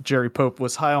choice, but Jerry Pope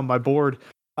was high on my board.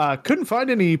 Couldn't find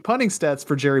any punting stats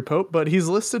for Jerry Pope, but he's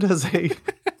listed as a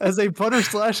punter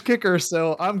 / kicker,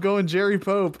 so I'm going Jerry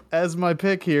Pope as my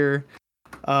pick here,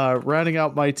 rounding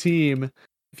out my team.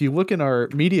 If you look in our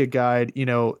media guide,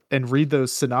 and read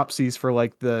those synopses for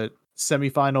like the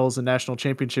semifinals and national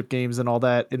championship games and all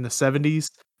that in the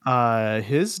 70s,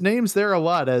 his name's there a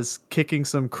lot as kicking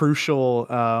some crucial,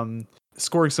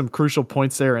 scoring some crucial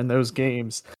points there in those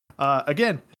games.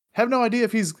 Again, have no idea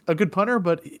if he's a good punter,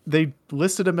 but they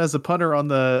listed him as a punter on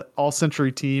the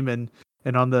all-century team and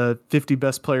on the 50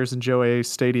 best players in Joe A.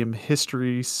 Stadium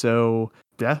history. So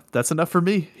yeah, that's enough for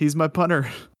me. He's my punter.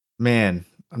 Man,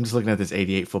 I'm just looking at this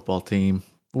 88 football team.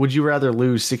 Would you rather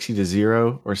lose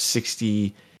 60-0 or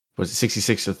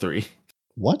 66-3?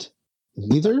 What?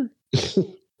 Neither?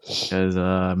 Because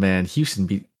man, Houston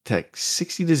beat Tech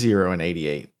 60-0 in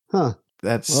 88. Huh.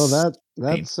 That's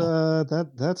that's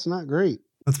not great.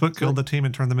 That's what killed the team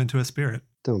and turned them into a spirit.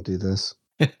 Don't do this.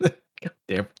 God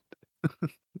damn.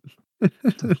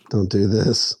 Don't do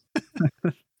this.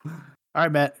 All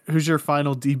right, Matt, who's your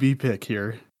final DB pick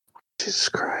here? Jesus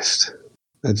Christ.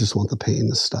 I just want the pain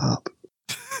to stop.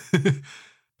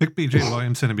 Pick BJ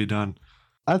Williamson and be done.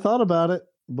 I thought about it.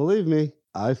 Believe me,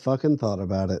 I fucking thought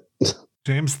about it.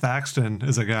 James Thaxton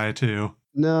is a guy too.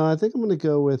 No, I think I'm going to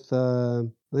go with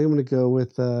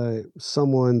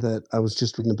someone that I was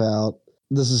just reading about.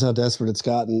 This is how desperate it's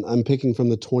gotten. I'm picking from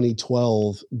the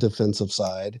 2012 defensive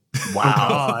side.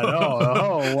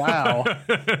 Wow. Wow.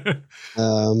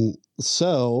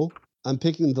 So I'm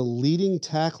picking the leading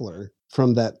tackler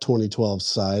from that 2012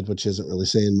 side, which isn't really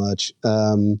saying much.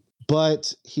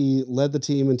 But he led the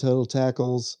team in total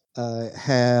tackles. I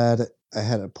had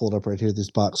it pulled up right here, this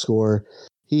box score.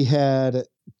 He had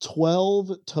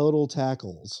 12 total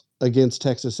tackles against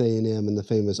Texas A&M in the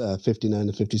famous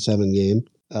 59-57 game.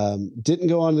 Didn't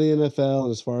go on to the NFL,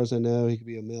 and as far as I know, he could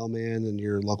be a mailman in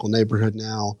your local neighborhood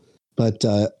now. But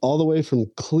all the way from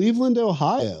Cleveland,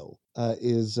 Ohio,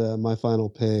 is my final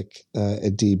pick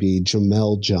at DB,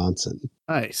 Jamel Johnson.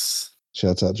 Nice.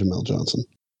 Shouts out Jamel Johnson.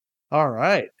 All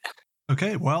right.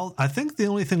 Okay, well, I think the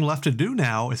only thing left to do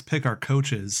now is pick our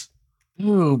coaches.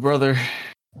 Ooh, brother.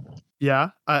 Yeah,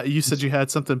 you said you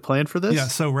had something planned for this? Yeah,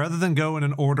 so rather than go in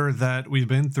an order that we've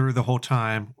been through the whole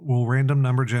time, we'll random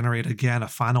number generate again a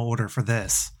final order for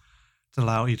this to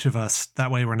allow each of us.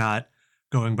 That way we're not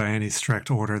going by any strict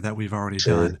order that we've already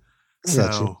done.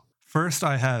 So first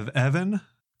I have Evan.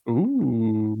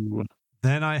 Ooh.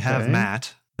 Then I have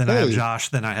Matt. Then I have Josh.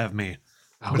 Then I have me.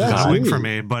 Which is annoying for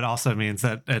me, but also means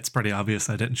that it's pretty obvious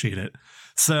I didn't cheat it.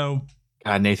 So,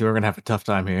 God, Nathan, we're going to have a tough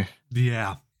time here.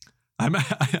 Yeah. I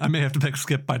may have to pick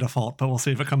Skip by default, but we'll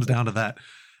see if it comes down to that.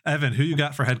 Evan, who you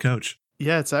got for head coach?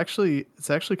 Yeah, it's actually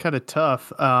kind of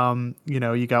tough.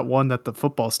 You got one that the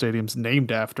football stadium's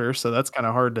named after, so that's kind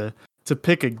of hard to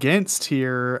pick against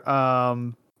here.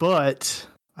 But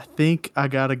I think I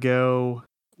got to go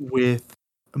with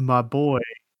my boy,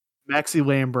 Maxie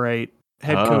Lambright,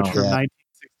 head coach from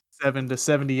 1967 to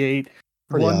 78.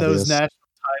 Won those national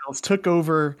titles, took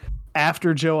over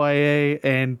after Joe IA,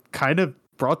 and kind of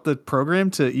brought the program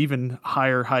to even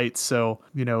higher heights. So,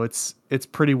 it's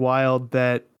pretty wild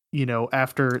that,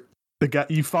 after the guy,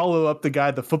 you follow up the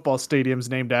guy the football stadium's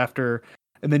named after,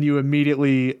 and then you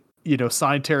immediately,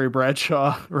 sign Terry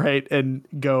Bradshaw, right, and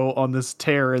go on this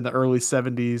tear in the early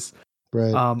 70s.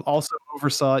 Right. Also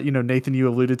oversaw, Nathan, you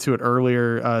alluded to it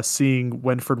earlier, seeing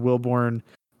Winford Wilborn,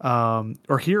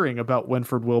 or hearing about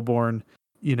Winford Wilborn,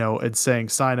 and saying,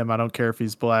 sign him, I don't care if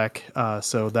he's black.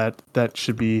 So that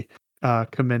should be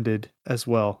commended as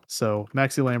well. So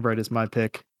Maxie Lambright is my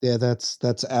pick. Yeah, that's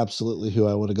absolutely who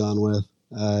I would have gone with.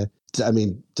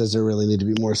 Does there really need to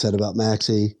be more said about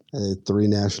Maxie? 3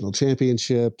 national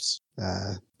championships.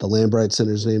 The Lambright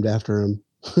Center's named after him.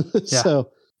 So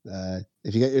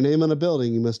if you got your name on a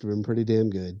building, you must have been pretty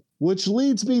damn good. Which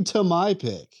leads me to my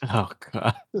pick. Oh,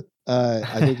 God.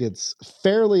 I think it's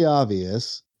fairly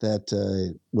obvious that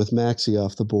with Maxie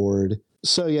off the board.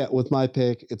 So, yeah, with my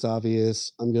pick, it's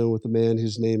obvious. I'm going with the man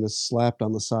whose name is slapped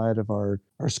on the side of our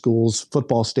school's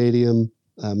football stadium,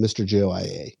 Mr. Joe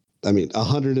IA.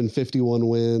 151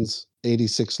 wins,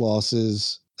 86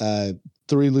 losses,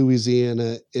 3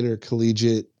 Louisiana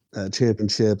intercollegiate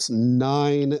championships,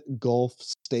 9 Gulf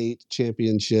State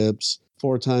championships,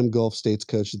 4-time Gulf States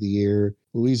Coach of the Year,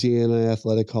 Louisiana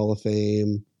Athletic Hall of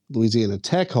Fame, Louisiana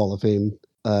Tech Hall of Fame,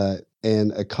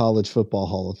 and a College Football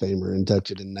Hall of Famer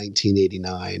inducted in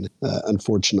 1989.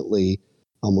 Unfortunately,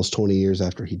 almost 20 years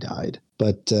after he died.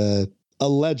 But a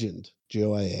legend,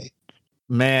 Joe IA.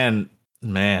 Man,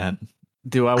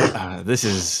 do I?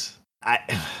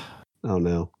 Oh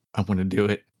no! I want to do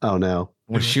it. Oh no!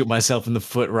 I want to shoot myself in the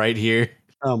foot right here.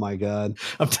 Oh my God!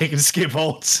 I'm taking Skip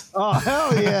Holtz. Oh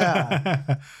hell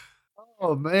yeah!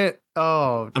 Oh man!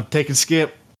 Oh, I'm taking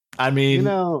Skip. I mean,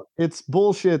 it's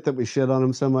bullshit that we shit on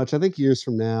him so much. I think years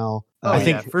from now, I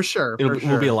think for sure,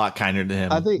 we'll be a lot kinder to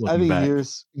him. I think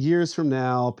years from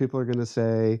now, people are going to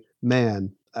say,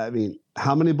 "Man, I mean,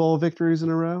 how many bowl victories in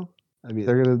a row?" I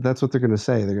mean, that's what they're going to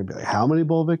say. They're going to be like, "How many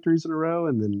bowl victories in a row?"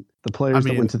 And then the players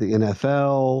that went to the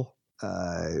NFL.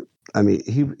 I mean,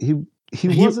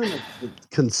 he wasn't a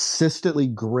consistently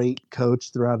great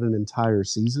coach throughout an entire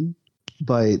season,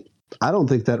 but I don't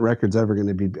think that record's ever going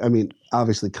to be. I mean,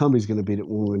 obviously, Cumbie's going to beat it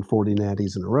when we win 40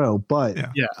 natties in a row, but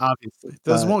yeah, obviously,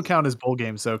 those won't count as bowl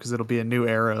games though, because it'll be a new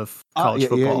era of college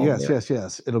football.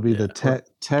 Yes. It'll be the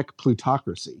tech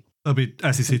plutocracy. It'll be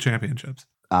SEC championships.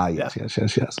 Yes.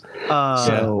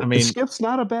 So I mean, Skip's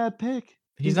not a bad pick.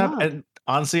 He's not. And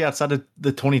honestly, outside of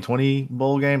the 2020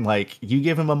 bowl game, like you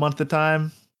give him a month of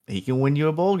time, he can win you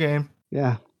a bowl game.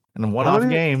 Yeah, and a one-off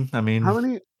game. I mean, how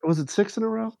many was it? 6 in a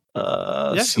row?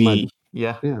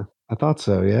 Yeah, I thought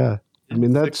so. Yeah, I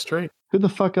mean that's 6 straight. Who the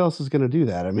fuck else is going to do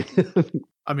that?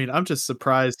 I mean, I'm just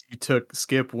surprised you took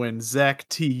Skip when Zach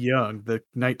T. Young, the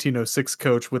 1906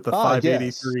 coach with the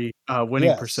 583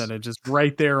 winning percentage, is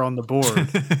right there on the board.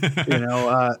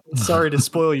 Sorry to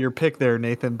spoil your pick there,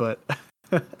 Nathan, but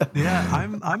yeah,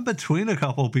 I'm between a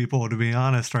couple people, to be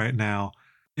honest, right now.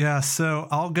 Yeah, so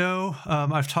I'll go.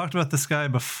 I've talked about this guy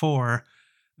before.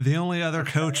 The only other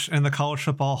coach in the College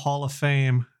Football Hall of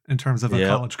Fame in terms of a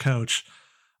college coach.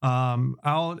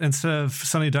 I'll, instead of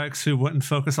Sonny Dykes, who wouldn't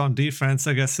focus on defense,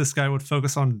 I guess this guy would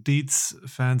focus on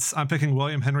defense. I'm picking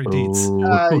William Henry Dietz.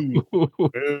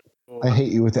 I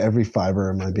hate you with every fiber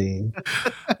of my being.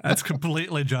 That's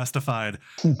completely justified.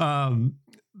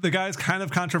 The guy's kind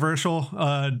of controversial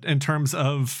in terms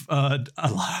of a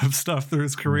lot of stuff through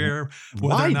his career.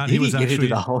 Whether or not he was actually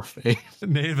the Hall of Fame?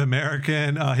 Native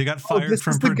American. He got fired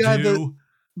from Purdue.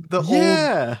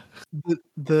 The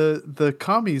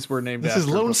commies were named this after. This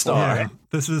is Lone Star. Yeah,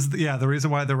 this is the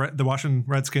reason why the Washington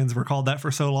Redskins were called that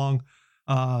for so long.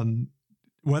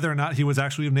 Whether or not he was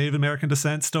actually of Native American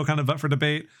descent, still kind of up for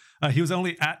debate. He was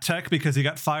only at Tech because he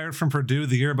got fired from Purdue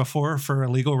the year before for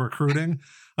illegal recruiting.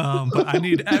 But I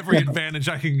need every advantage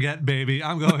I can get, baby.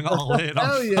 I'm going all in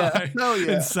on my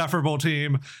insufferable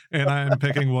team, and I'm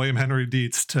picking William Henry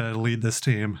Dietz to lead this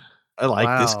team. I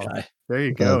like this guy. There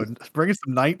you go. Bringing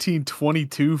some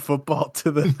 1922 football to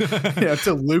the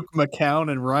to Luke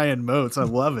McCown and Ryan Moats. I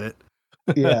love it.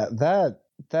 Yeah,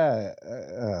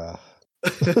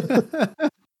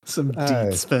 some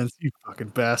deep Spence, you fucking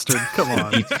bastard. Come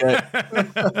on.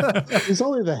 He's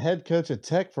only the head coach at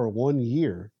Tech for 1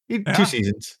 year. 2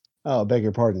 seasons. Oh, beg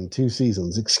your pardon. 2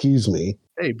 seasons. Excuse me.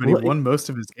 Hey, but he won most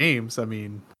of his games. I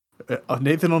mean,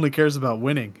 Nathan only cares about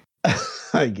winning.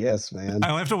 I guess, man. I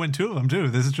only have to win 2 of them, too.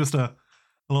 This is just a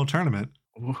little tournament.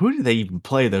 Who did they even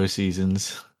play those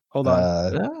seasons? Hold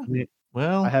on.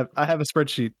 Well, I have a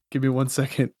spreadsheet. Give me 1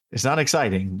 second. It's not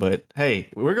exciting, but hey,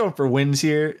 we're going for wins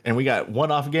here, and we got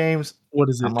one-off games. What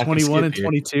is it, 21 and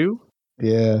 22?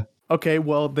 Yeah. Okay,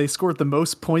 well, they scored the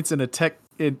most points in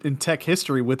in Tech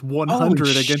history with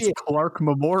 100 against Clark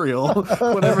Memorial,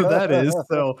 whatever that is.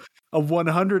 So a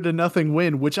 100-0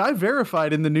 win, which I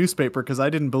verified in the newspaper because I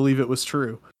didn't believe it was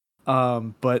true.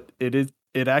 But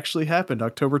it actually happened.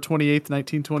 October 28th,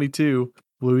 1922.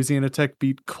 Louisiana Tech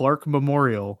beat Clark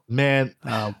Memorial. Man,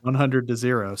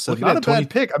 100-0. So not a bad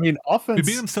pick. I mean, offense. We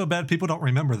beat them so bad people don't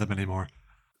remember them anymore.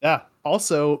 Yeah.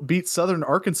 Also beat Southern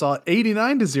Arkansas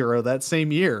 89-0 that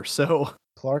same year. So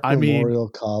Clark Memorial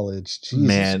College.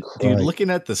 Jesus Christ. Dude,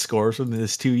 looking at the scores from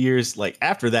this 2 years, like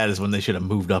after that is when they should have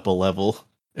moved up a level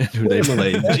and who they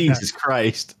played. Jesus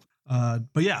Christ.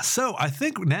 But yeah, so I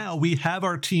think now we have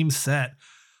our team set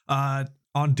on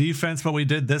defense. What we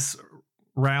did this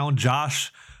round,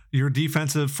 Josh, your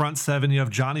defensive front 7, you have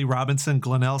Johnny Robinson,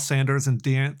 Glenell Sanders, and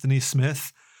DeAnthony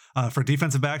Smith. For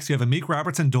defensive backs, you have Amik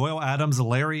Robertson, Doyle Adams,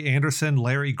 Larry Anderson,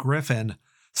 Larry Griffin,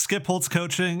 Skip Holtz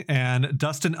coaching, and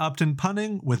Dustin Upton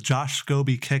punting with Josh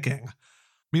Scobie kicking.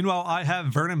 Meanwhile, I have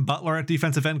Vernon Butler at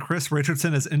defensive end, Chris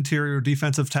Richardson as interior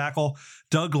defensive tackle,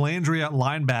 Doug Landry at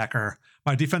linebacker.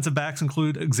 My defensive backs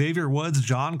include Xavier Woods,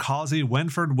 John Causey,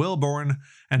 Winford Wilborn,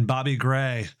 and Bobby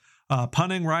Gray.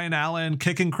 Punting, Ryan Allen.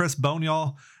 Kicking, Chris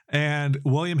Bonial. And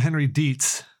William Henry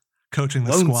Dietz coaching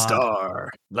the squad.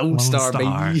 Lone Star,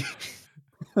 baby.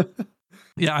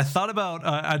 Yeah, I thought about,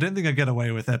 I didn't think I'd get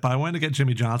away with it, but I wanted to get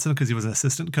Jimmy Johnson because he was an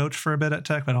assistant coach for a bit at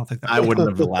Tech, but I don't think that I wouldn't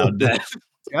have allowed that.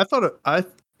 I thought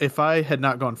if I had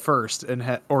not gone first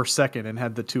or second and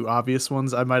had the two obvious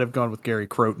ones, I might have gone with Gary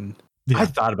Croton. Yeah. I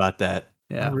thought about that.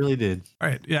 Yeah, I really did. All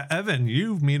right. Yeah. Evan,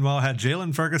 you meanwhile had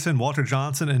Jalen Ferguson, Walter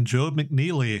Johnson, and Joe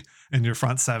McNeely in your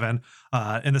front seven.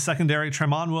 In the secondary,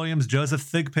 Tremont Williams, Joseph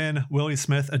Thigpen, Willie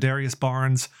Smith, Adarius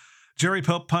Barnes, Jerry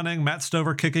Pope punting, Matt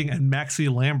Stover kicking, and Maxie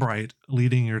Lambright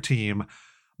leading your team.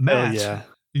 Matt,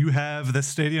 you have the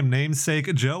stadium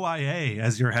namesake Joe IA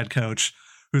as your head coach,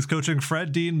 who's coaching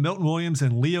Fred Dean, Milton Williams,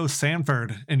 and Leo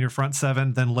Sanford in your front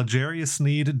seven. Then L'Jarius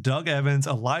Sneed, Doug Evans,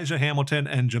 Elijah Hamilton,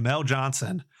 and Jamel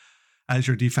Johnson as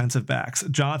your defensive backs.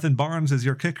 Jonathan Barnes is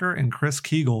your kicker, and Chris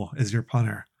Keagle is your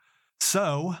punter.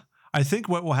 So I think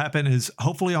what will happen is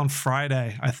hopefully on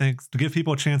Friday, I think to give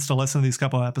people a chance to listen to these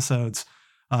couple of episodes,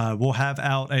 we'll have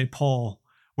out a poll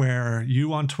where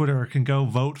you on Twitter can go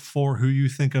vote for who you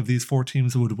think of these four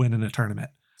teams would win in a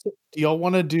tournament. Do y'all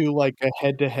want to do like a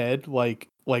head-to-head, like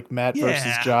Matt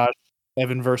versus Josh,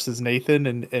 Evan versus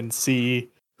Nathan, and see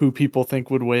who people think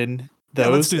would win those?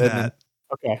 Yeah, let's do that.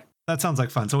 Okay. That sounds like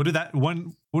fun. So we'll do that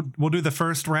one. We'll do the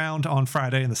first round on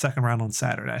Friday and the second round on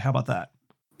Saturday. How about that?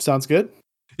 Sounds good.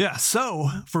 Yeah. So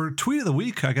for tweet of the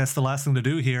week, I guess the last thing to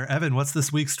do here, Evan, what's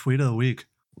this week's tweet of the week?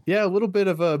 Yeah, a little bit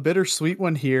of a bittersweet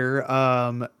one here.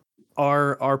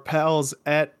 Our pals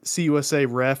at CUSA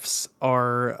Refs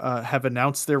have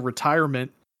announced their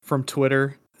retirement from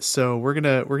Twitter. So we're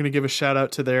gonna give a shout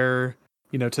out to to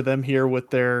them here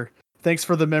with their thanks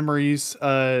for the memories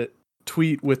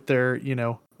tweet with their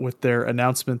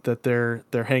announcement that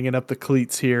they're hanging up the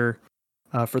cleats here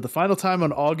for the final time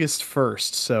on August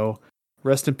 1st. So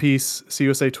rest in peace.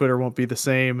 CUSA Twitter won't be the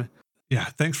same. Yeah,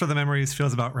 thanks for the memories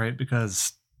feels about right,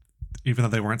 because even though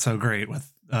they weren't so great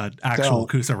with actual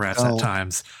CUSA refs at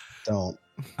times.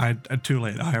 Too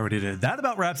late. I already did. That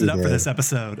about wraps it up for this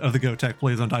episode of the Go Tech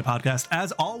Plays on Die podcast.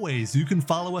 As always, you can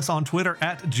follow us on Twitter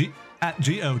at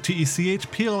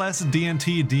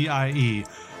GOTECHPLSDNTDIE,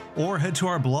 or head to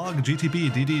our blog,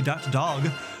 gtbdd.dog,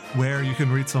 where you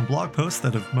can read some blog posts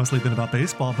that have mostly been about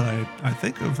baseball, but I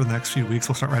think over the next few weeks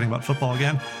we'll start writing about football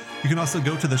again. You can also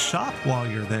go to the shop while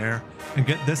you're there and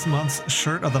get this month's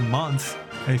shirt of the month,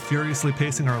 a Furiously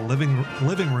Pacing Our Living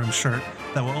Room shirt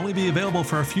that will only be available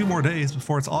for a few more days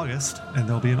before it's August, and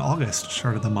there'll be an August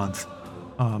shirt of the month.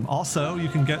 Also, you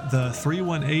can get the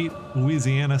 318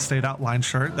 Louisiana State Outline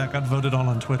shirt that got voted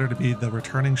on Twitter to be the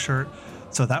returning shirt.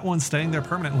 So that one's staying there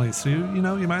permanently. So, you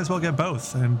might as well get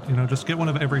both and, just get one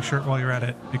of every shirt while you're at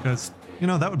it, because,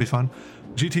 that would be fun.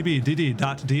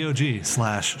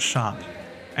 gtbdd.dog/shop.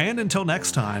 And until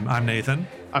next time, I'm Nathan.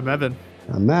 I'm Evan.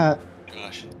 I'm Matt.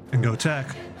 Gosh. And Go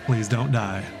Tech, please don't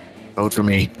die. Vote for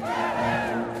me.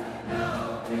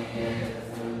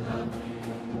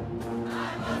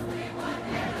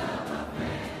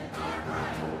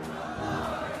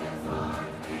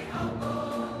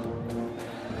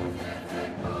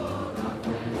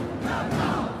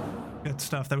 Get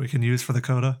stuff that we can use for the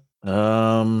coda.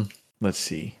 Let's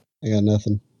see. I got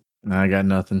nothing. I got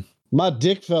nothing. My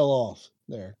dick fell off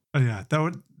there. Oh yeah,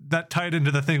 that tied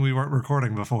into the thing we weren't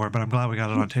recording before, but I'm glad we got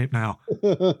it on tape now.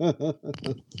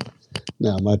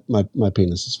 No, my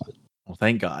penis is fine. Well,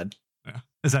 thank God. Yeah.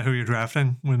 Is that who you're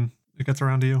drafting when it gets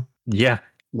around to you? Yeah.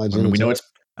 We know it's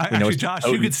actually, Josh,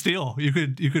 you could steal. You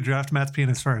could draft Matt's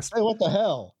penis first. Hey, what the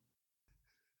hell?